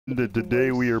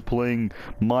Today we are playing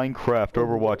Minecraft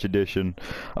Overwatch Edition.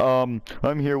 I'm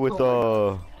here with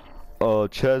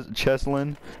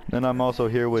Cheslin, and I'm also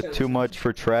here with Too Much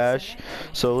for Trash.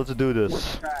 So let's do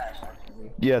this.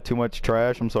 Yeah, Too Much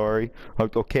Trash. I'm sorry.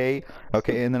 Okay,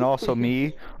 and then also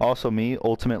me,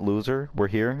 Ultimate Loser. We're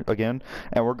here again,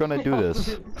 and we're gonna do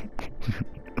this.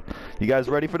 You guys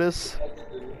ready for this?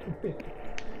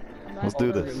 Let's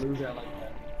do this.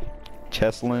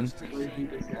 Cheslin,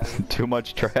 Too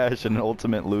Much Trash, and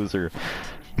Ultimate Loser.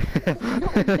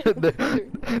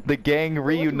 the gang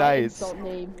reunites.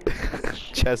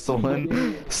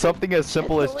 Cheslin. Something as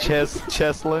simple as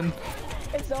Cheslin.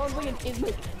 It sounds like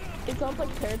it sounds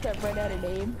like parents that ran out of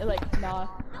name. They're like, nah,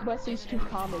 Wesley's too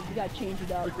common. You gotta change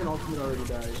it up. Ultimate already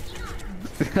died.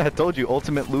 I told you,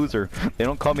 Ultimate Loser. They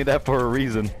don't call me that for a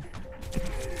reason.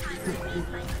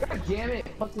 God damn it,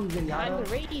 fucking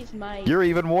Zenyatta. You're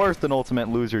even worse than Ultimate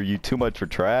Loser, you Too Much for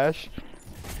Trash.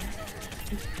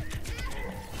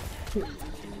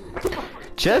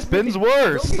 Chespin's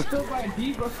worse!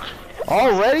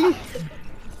 Already?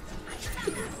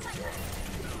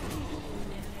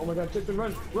 Oh my god, Chespin,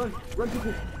 run,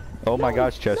 people! Oh my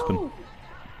gosh, Chespin. No.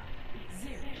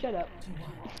 Shut up.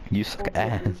 You suck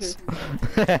ass.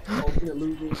 Ultimate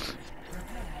Loser.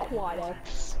 Quad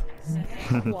X.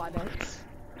 Quad X.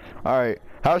 Alright,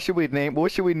 what should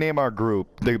we name our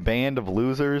group? The Band of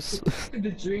Losers? The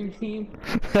Dream Team.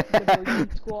 The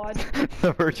Virgin Squad.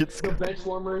 The Virgin Squad. The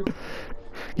Benchwarmers.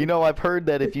 You know, I've heard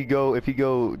that if you go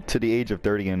to the age of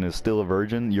 30 and is still a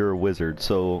virgin, you're a wizard.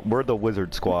 So we're the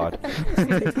Wizard Squad. I'm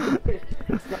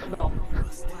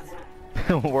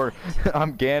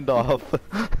Gandalf.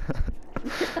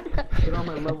 Get on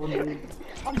my level, dude.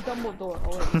 I'm Dumbledore.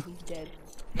 Oh wait, he's dead.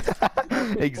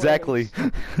 Exactly.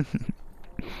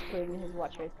 His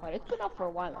watch race pod. It's been up for a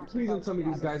while. Please don't tell me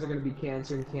these guys are gonna be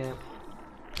cancer in camp.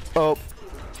 Oh,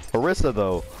 Arissa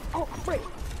though. Oh, great.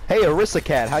 Hey, Arissa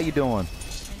Cat, how you doing?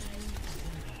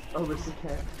 Oh, it's a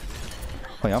cat.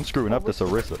 Wait, I'm screwing up this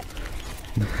Arissa.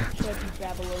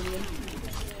 Babylonian.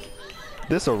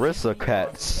 This Arissa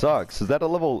Cat sucks. Is that a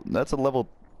level? That's a level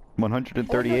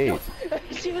 138. Oh,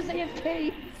 she was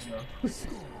AFK.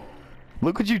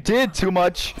 Look what you did, Too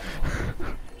Much.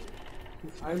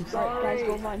 I'm sorry. Guys,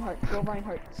 go Reinhardt. Go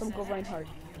Reinhardt. Some go Reinhardt.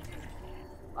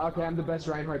 Okay, I'm the best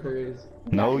Reinhardt there is.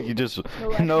 No, you just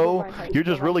you're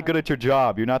just really good at your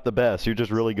job. You're not the best. You're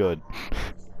just really good.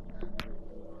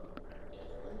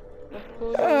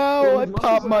 Oh, I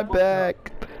popped my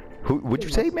back. What'd you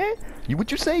say, man?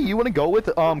 What'd you say? You want to go with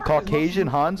Caucasian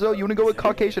Hanzo? You want to go with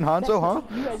Caucasian Hanzo, huh?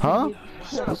 Huh?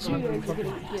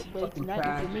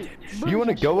 You want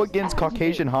to go against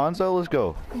Caucasian Hanzo? Let's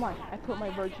go. Come on, I put my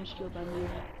virgin shield on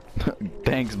you.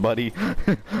 Thanks, buddy.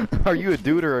 Are you a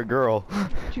dude or a girl?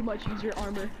 Too much. Use your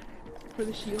armor for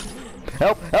the shield.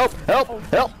 Help! Help! Help! Oh.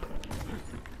 Help!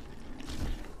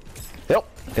 Help!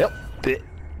 Help!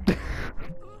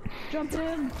 Jump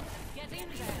in!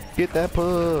 Get that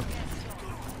puh!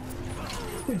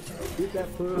 Get that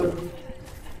foot.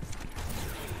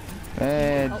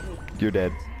 And you're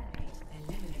dead.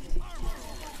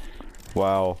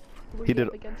 Wow.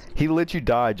 He let you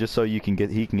die just so he can get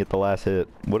the last hit.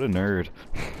 What a nerd.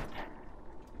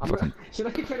 Should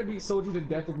I try to beat Soldier to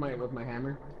death with my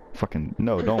hammer? Fucking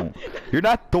no, don't. You're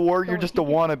not Thor, you're just a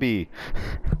wannabe.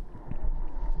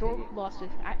 Thor lost it.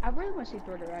 I really want to see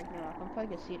Thor to Ragnarok. I'm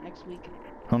probably gonna see it next week.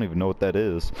 I don't even know what that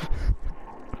is.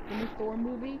 The new Thor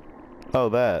movie? Oh,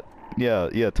 that.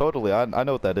 Yeah, totally. I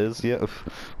know what that is. Yeah.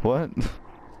 What?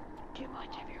 Too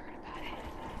much. Have you heard about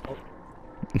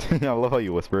it? I love how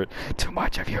you whisper it. Too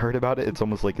much. Have you heard about it? It's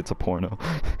almost like it's a porno.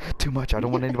 Too much. I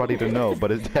don't want anybody to know.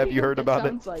 But have you heard about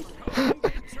it? Like...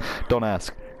 Don't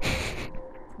ask.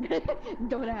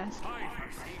 Don't ask.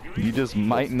 You just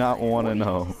might not want to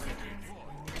know.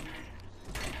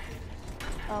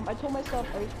 I told myself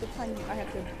every time I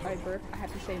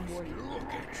have to say Morty.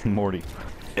 Morty.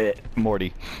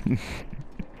 Morty.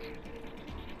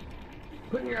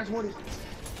 Put in your ass, Morty.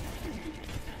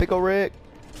 Pickle Rick.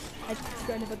 I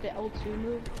learned about the L2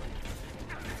 move.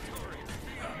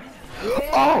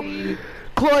 Oh!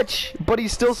 Clutch! But he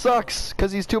still sucks,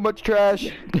 because he's too much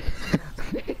trash.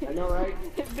 I know, right?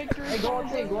 Victory. Hey, go on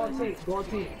tank, go on tank, go on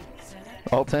tank.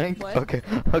 All tank? What?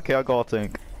 Okay, I'll go all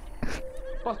tank.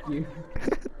 Fuck you.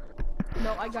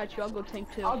 No, I got you. I'll go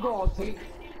tank too. I'll go all tank.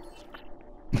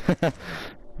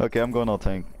 Okay, I'm going all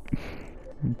tank.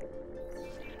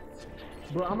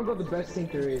 Bro, I'm gonna go the best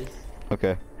tank there is.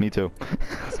 Okay, me too.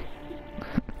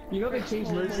 You know they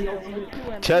changed Mercy ultimate?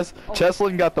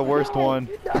 Cheslin got the worst one.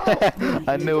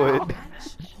 I knew it.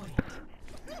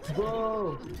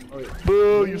 Bro!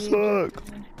 Boo, you suck!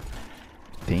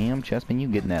 Damn, Chessman, you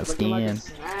getting that Looking like a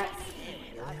skin. snack.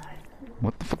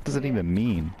 What the fuck does it even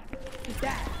mean? Get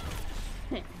that.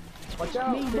 Watch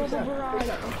out. Me, Face that. Bubba Face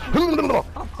that.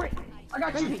 Oh, frick. I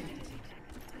got you.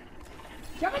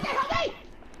 Help me!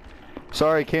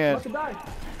 Sorry, About can't. to die.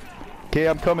 Okay,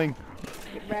 I'm coming.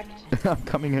 Get wrecked. I'm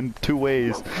coming in 2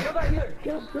 ways. Go back healer.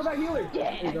 Go back healer.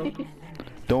 Yeah. There you go.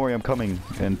 Don't worry, I'm coming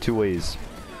in 2 ways.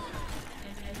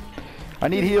 I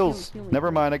need heals.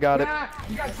 Never mind, I got it. Ah,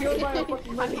 you got killed by a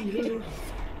fucking monkey.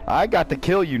 I got to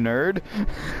kill you, nerd.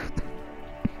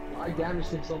 I damaged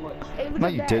him so much. Hey, look No,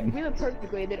 at you that. didn't. We went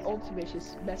perfectly, and then Ultimate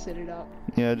just messing it up.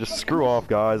 Yeah, just screw off,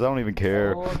 guys. I don't even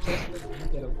care. Oh, just get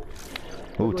him.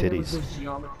 Ooh, Look at him with titties. his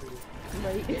geometry.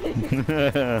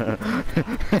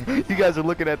 Right? You guys are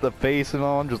looking at the face and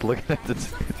all. I'm just looking at the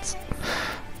tits.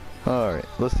 Alright,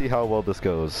 let's see how well this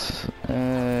goes.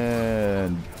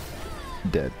 And...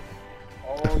 dead.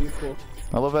 Oh, you're cool.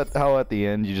 I love how at the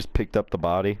end you just picked up the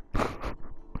body.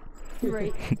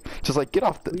 Right. Just like, get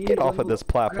off of this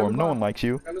platform. No one likes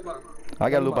you. I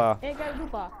got Luba. Hey, got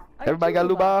Luba. Everybody got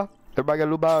Luba? Everybody got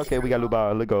Luba? Okay, we got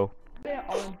Luba. Let's go. They're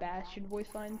all in Bastion voice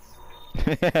lines.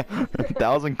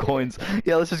 1,000 coins.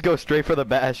 Yeah, let's just go straight for the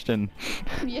Bastion.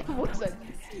 Yeah, voice lines.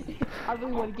 I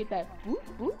really want to get that. Whoop,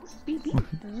 whoop, beep, beep.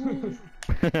 Whoop.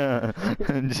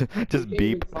 And just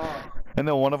beep. And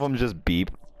then one of them just beep.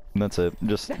 And that's it.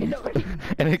 Just I know, right?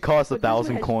 and it costs But this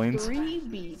one 1,000 has coins. 3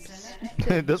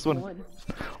 beeps. This one.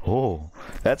 Oh,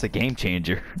 that's a game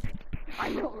changer. I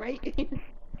know, right?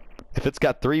 If it's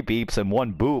got 3 beeps and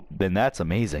 1 boop, then that's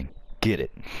amazing. Get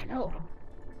it. No.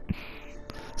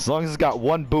 As long as it's got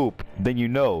 1 boop, then you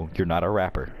know you're not a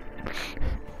rapper.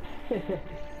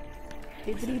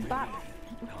 Bippity bop.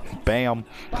 Bam.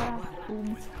 Bada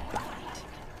boom.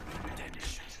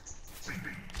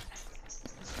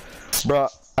 Bruh,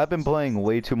 I've been playing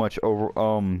way too much over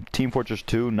Team Fortress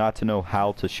 2 not to know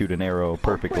how to shoot an arrow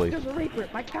perfectly. Oh, there's a Reaper.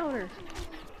 My counter.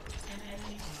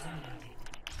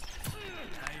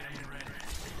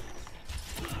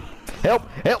 Help!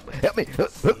 Help! Help me! You're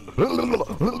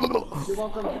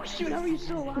welcome. Oh shoot! How are you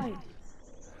still alive?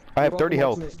 I have 30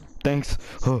 health. Thanks.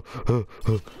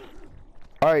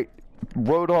 Alright,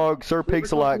 Roadhog, Sir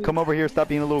Pixelot, come over here. Stop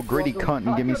being a little gritty cunt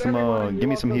and give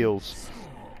me some heals.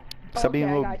 Stop being a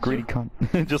Okay, I little got greedy you.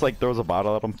 cunt. Just like throws a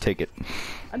bottle at him. Take it.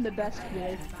 I'm the best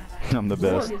here. I'm the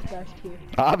best. Zorg is best here.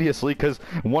 Obviously, because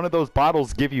one of those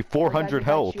bottles give you 400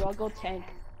 health. I'll go tank.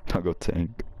 I'll go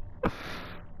tank.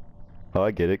 Oh,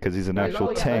 I get it, because he's an actual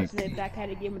Oh, yeah, tank. that's it. That kind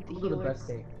of game with the Look at the healer. best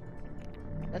thing.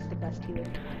 That's the best healer.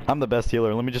 I'm the best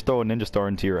healer. Let me just throw a ninja star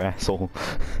into your asshole.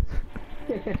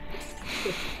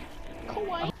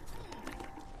 Kawaii.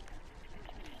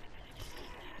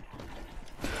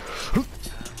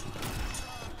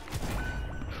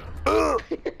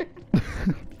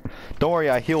 Don't worry,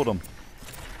 I healed him.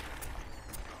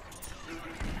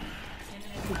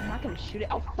 I'm not gonna shoot it.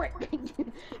 Oh frick!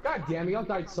 God damn it, y'all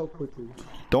died so quickly.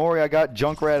 Don't worry, I got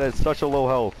Junkrat at such a low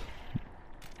health.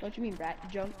 Don't you mean rat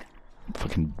junk?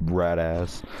 Fucking rat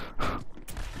ass. Rat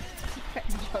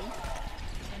junk.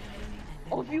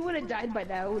 Oh, if you would have died by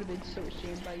now, I would have been so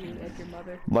ashamed by you, like your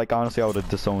mother. Like, honestly, I would have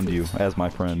disowned you as my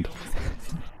friend.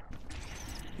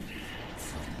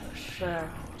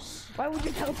 Why would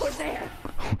you teleport there?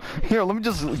 Here, let me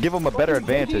just give him a better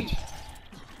advantage.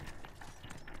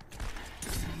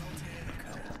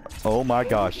 Oh my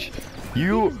gosh.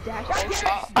 You... Alright,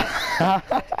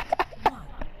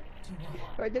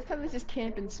 this time let's just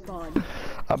camp and spawn.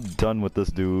 I'm done with this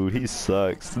dude. He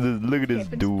sucks. Look at this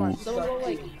Camp and spawn. dude. Someone go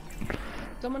like...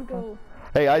 Someone go...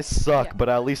 Hey, I suck, Yeah. but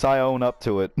at least I own up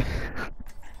to it.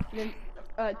 Then,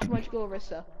 too much go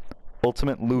Orisa.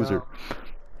 Ultimate loser.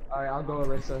 Alright, I'll go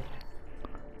Arissa.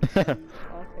 Okay.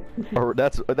 Or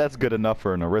that's good enough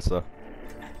for an Orisa.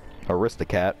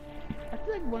 Aristocat. I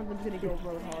feel like one of them's gonna go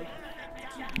Roadhog.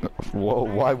 Whoa,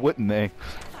 why wouldn't they?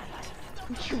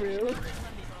 True.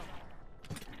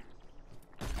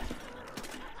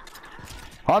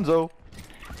 Hanzo.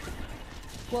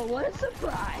 Well, what a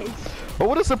surprise. Oh,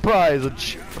 what a surprise!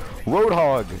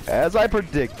 Roadhog, as I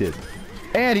predicted.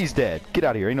 And he's dead. Get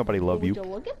out of here. Ain't nobody love you.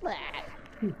 Look at that.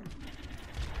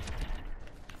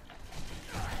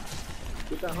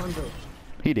 Get that Hanzo.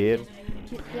 He did.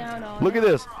 Get down on Look at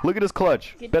this. Look at his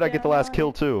clutch. Get Bet I get the down last on kill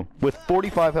it. too. With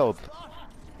 45 health.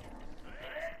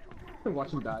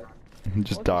 Watch him die. He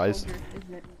just Well, dies. soldier,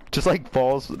 isn't it? Just like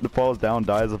falls down,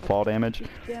 dies of fall damage.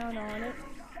 Get down on it.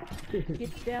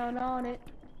 Get down on it.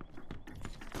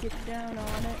 Get down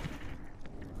on it.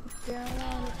 Get down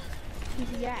on it. Where's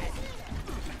he at?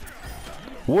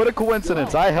 What a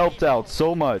coincidence. I helped out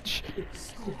so much.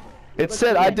 It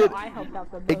said I did. I helped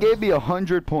out the It gave me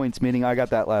 100 points, meaning I got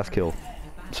that last kill.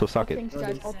 So suck All it. tanks,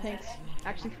 guys. All tanks.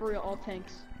 Actually, for real, all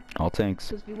tanks. All tanks.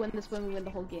 Because if we win this one, we win the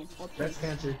whole game. All tanks. Breast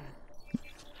cancer.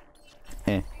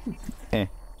 Eh. Eh.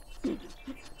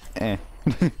 Eh.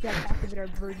 We gotta activate our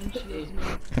virgin shields,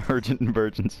 man. Urgent and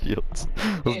virgin shields.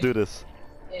 Let's do this.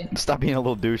 Stop being a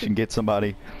little douche and get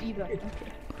somebody. Diva, okay.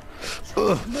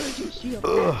 Ugh. Virgin shield,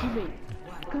 Ugh. activate.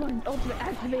 Come on, ultimate,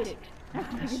 activate it.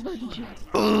 Activate your virgin shield.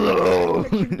 Ugh.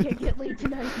 Bet you can't get laid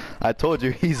tonight. I told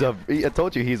you he's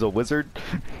a wizard.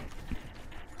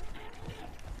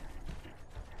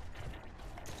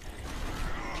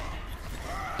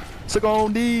 Suck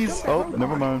on these. Oh,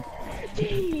 never mind.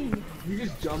 Dang. You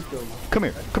just jumped them. Come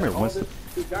here, All Winston.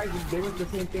 this, guys, they went the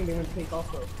same thing. They went to take off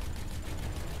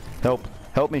though.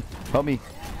 Help me, help me.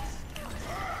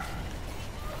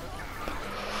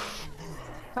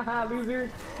 Haha,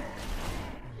 loser.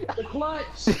 The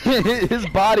clutch. his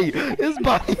body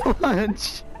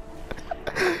lunch.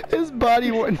 His body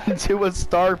went into a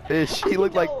starfish. He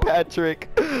looked like Patrick.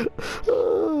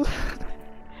 How'd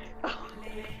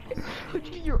you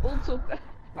get your ult so fast?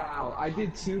 Wow, I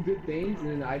did 2 good things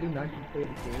and I did not play the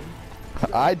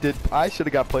game. I should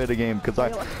have got play of the game because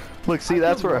look, see,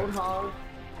 that's where. I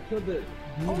killed the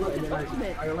Diva and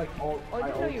then I like all. Oh, I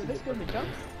didn't know you were this good with jump.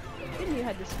 Didn't you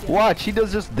had this skill? Watch, he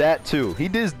does just that too. He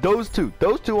does those two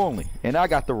only, and I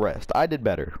got the rest. I did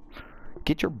better.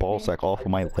 Get your ballsack off of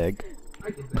my leg. I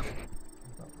did that.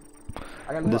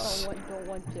 I got This Don't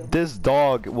want to. this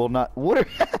dog will not. What?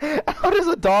 How does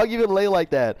a dog even lay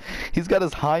like that? He's got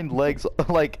his hind legs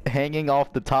like hanging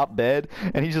off the top bed,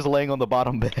 and he's just laying on the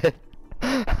bottom bed.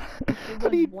 How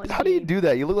do you do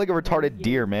that? You look like a retarded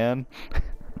deer, man.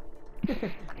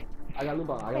 I got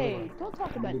Luba. Hey, don't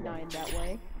talk about Nine that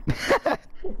way.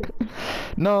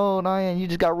 No, Nyan, you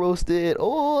just got roasted.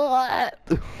 Oh.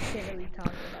 Can't really talk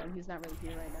about him. He's not really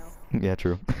here right now. Yeah,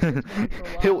 true.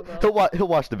 For he'll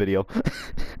watch the video.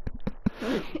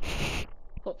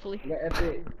 Hopefully.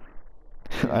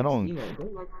 I don't, Emo.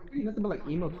 Nothing but like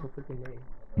emo for freaking name.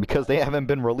 because they haven't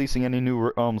been releasing any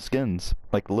new skins,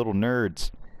 like little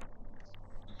nerds.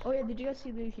 Oh yeah, did you guys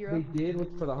see the hero? They did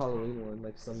look for the Halloween one,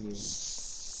 like some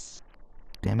games.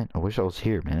 Damn it! I wish I was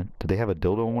here, man. Did they have a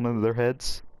dildo on one of their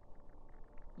heads?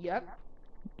 Yep.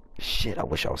 Shit! I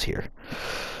wish I was here.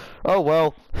 Oh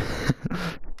well.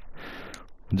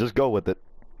 Just go with it.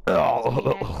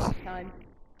 Oh. Time.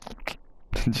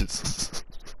 Just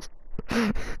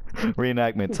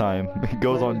reenactment time. It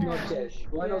goes on.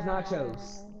 Buenos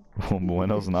nachos.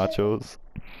 Buenos nachos.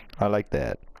 I like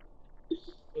that.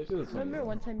 Remember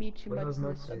one time you two met Buenos this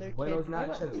nachos. other kid? Buenos What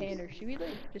about nachos. Tanner? Should we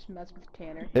like just mess with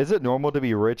Tanner? Is it normal to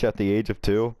be rich at the age of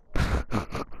 2?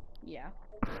 Yeah.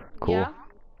 Cool. Yeah?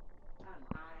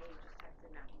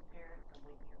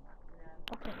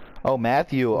 Okay. Oh,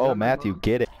 Matthew. Oh, Matthew,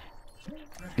 get it.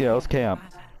 Yeah, let's camp.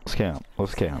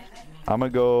 Let's camp. I'm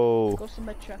gonna go. Go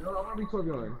Symmetra. No, I'm gonna be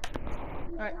Torbjorn.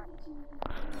 Alright.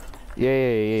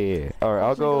 Yeah. Alright,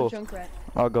 I'll go. Junkrat.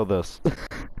 I'll go this.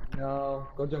 No,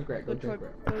 go Junkrat. Go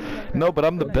Junkrat. Go Junkrat. No, but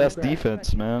I'm the Go best Junkrat.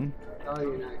 defense, man. No,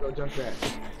 you're not. Go Junkrat.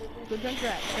 Go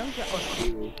Junkrat.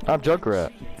 Junkrat. I'm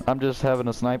Junkrat. I'm just having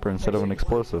a sniper instead of an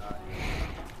explosive.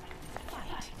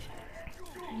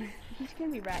 He's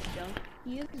gonna be rat junk.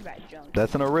 He is rat junk.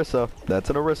 That's an Orisa. That's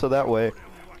an Orisa that way.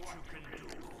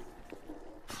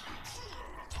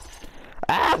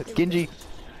 Ah! Genji!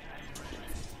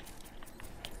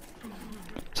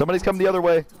 Somebody's coming the other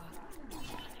way.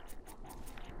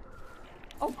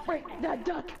 Oh, break that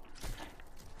duck!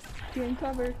 You're in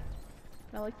cover.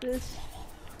 Not like this.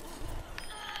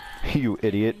 You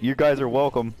idiot. You guys are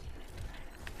welcome.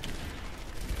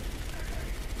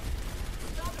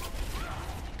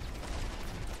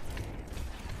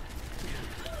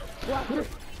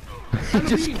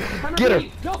 Just get her.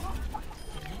 No!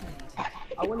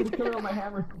 I wanted to kill her on my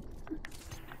hammer.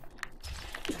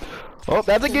 Oh,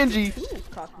 that's a Genji. Ooh,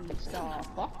 cocky star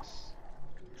fox.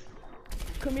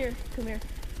 Come here. Where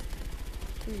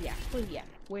you at?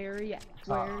 Where you at?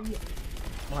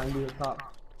 Behind you,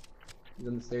 top. He's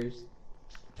on the stairs.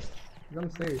 He's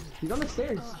on the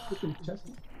stairs. Freaking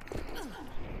Chester.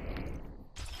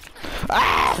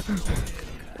 Ah!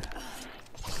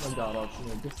 Oh my god, I'll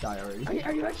just die already.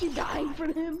 Are you actually dying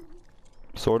from him?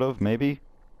 Sort of, maybe.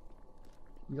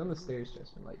 He's on the stairs,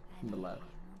 Chester, like, from the left.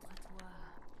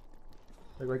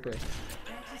 Like, right there.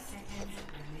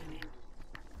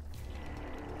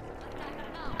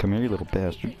 Come here, you little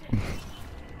bastard.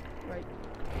 Right.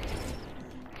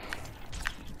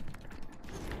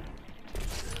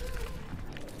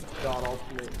 God,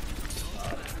 ultimate.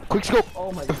 Quick scope!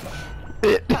 Oh my god.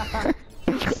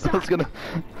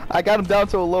 I got him down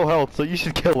to a low health, so you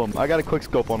should kill him. I got a quick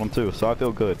scope on him too, so I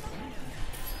feel good.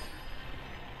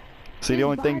 See, the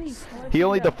only thing, he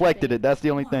only deflected it. That's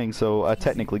the only thing. So I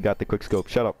technically got the quick scope.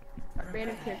 Shut up.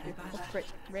 Random character.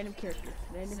 Random character.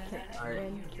 Random character. Alright.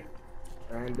 Random character.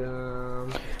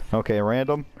 Random. Okay,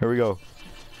 random. Here we go.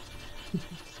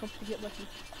 Hope to get lucky.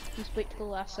 Just wait till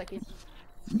the last second.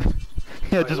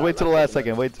 Yeah, just wait till the last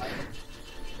second. Wait.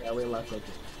 Yeah, wait last second.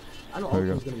 I know There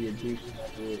we Ultimate's gonna be a juice.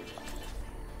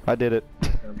 I did it.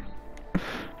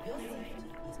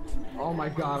 Oh my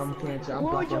god, I'm cancer. I'm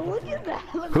Whoa, black. Joe, look at that!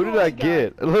 Look Who did I got.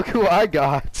 get? Look who I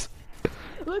got.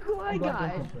 Look who I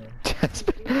got!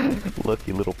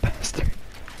 Lucky little bastard.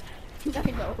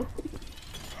 I know.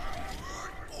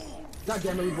 God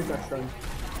damn it, we both got stunned.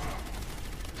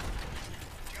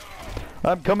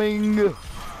 I'm coming.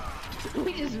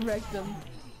 We just wrecked them.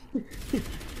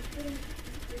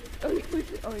 Oh, you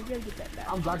gotta get that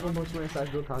back. I'm black on most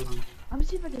inside Bill Cosby. I'm gonna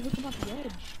see if I can hook him off the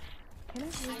edge. Can I?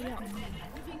 Where's he at?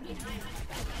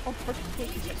 Oh, perfect.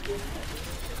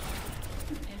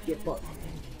 Get fucked.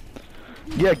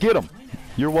 Yeah, get him.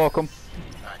 You're welcome.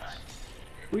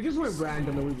 We just went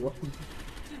random and we won.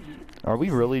 Are we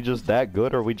really just that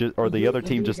good, or the other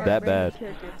team just that bad?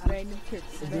 Random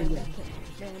character. Random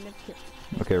character.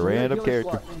 Okay, random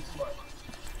character.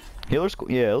 Healer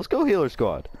squad. Yeah, let's go healer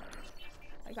squad.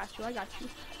 I got you. I got you.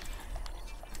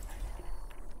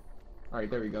 Alright,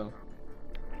 there we go.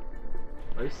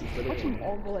 Watch them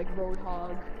all go like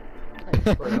Roadhog.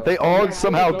 Like, They all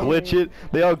somehow glitch it.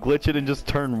 They all glitch it and just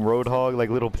turn roadhog like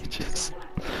little bitches.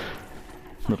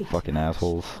 They're fucking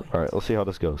assholes. Alright, let's see how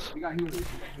this goes.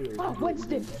 oh,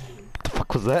 Winston! What the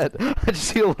fuck was that? I just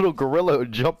see a little gorilla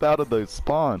jump out of the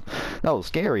spawn. That was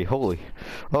scary, holy.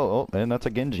 Oh, and that's a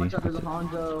Genji. Watch out, there's a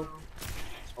Hanzo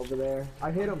over there.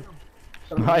 I hit him.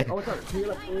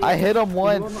 I hit him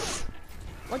once.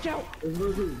 Watch out! There's a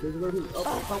little dude. There's a little dude. Oh,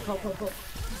 help.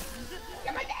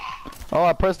 Oh,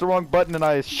 I pressed the wrong button and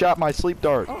I shot my sleep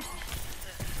dart. Oh.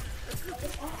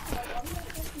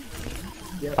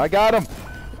 I got him.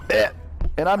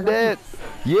 And I'm dead.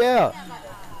 Yeah.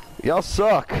 Y'all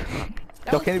suck.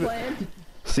 Y'all can't even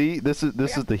see. This is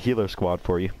the healer squad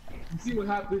for you. You see what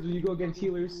happens when you go against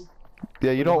healers?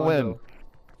 Yeah, you don't win.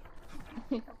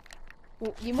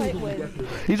 Well, you might win.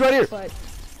 He's right here. But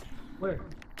Where?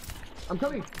 I'm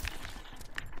coming.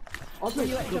 Also,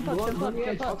 you jump up on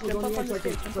the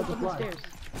stairs.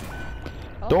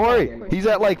 Don't worry. He's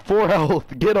at like 4 health.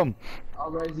 Get him. I'll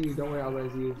res you. Don't worry, I'll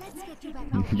res you.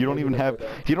 You don't even have.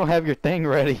 You don't have your thing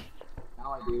ready.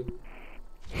 Now I do.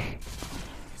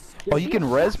 Oh, you can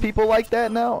res people like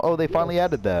that now? Oh, they finally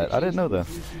added that. I didn't know that.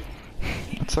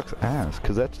 That sucks ass,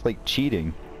 cause that's like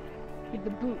cheating. Get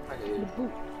the boot. The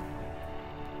boot.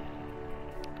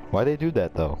 Why they do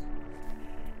that though?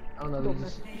 I don't know,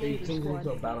 they changed it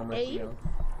into a battle match, you know.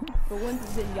 But when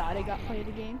Zenyatta got played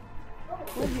the game?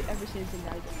 When have you ever seen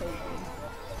Zenyatta get played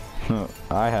the game?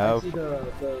 I have. I see the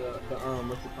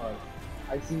what's it called?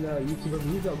 I seen the YouTuber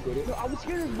reviews how good it is. No, I was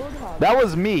scared of Roadhog. That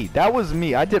was me. That was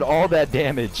me. I did all that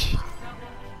damage.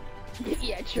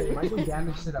 Yeah, true. Michael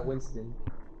damaged to that Winston.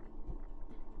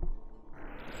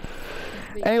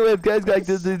 Anyways, guys, like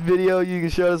this video, you can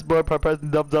show us more by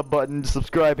pressing the thumbs up button,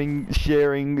 subscribing,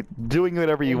 sharing, doing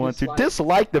whatever you want to.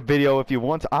 Dislike the video if you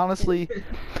want to. Honestly,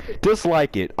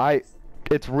 dislike it.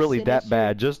 It's really that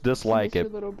bad. Just dislike it.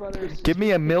 Give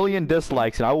me 1 million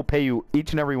dislikes and I will pay you,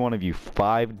 each and every one of you,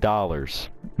 $5.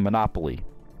 Monopoly.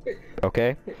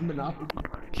 Okay? Monopoly.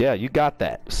 Yeah, you got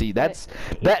that. See, that's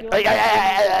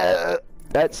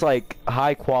that's like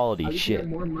high quality shit.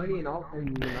 More money and all,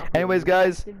 Anyways,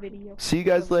 guys, see you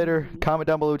guys later. Comment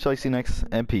down below what you like to see next,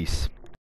 and peace.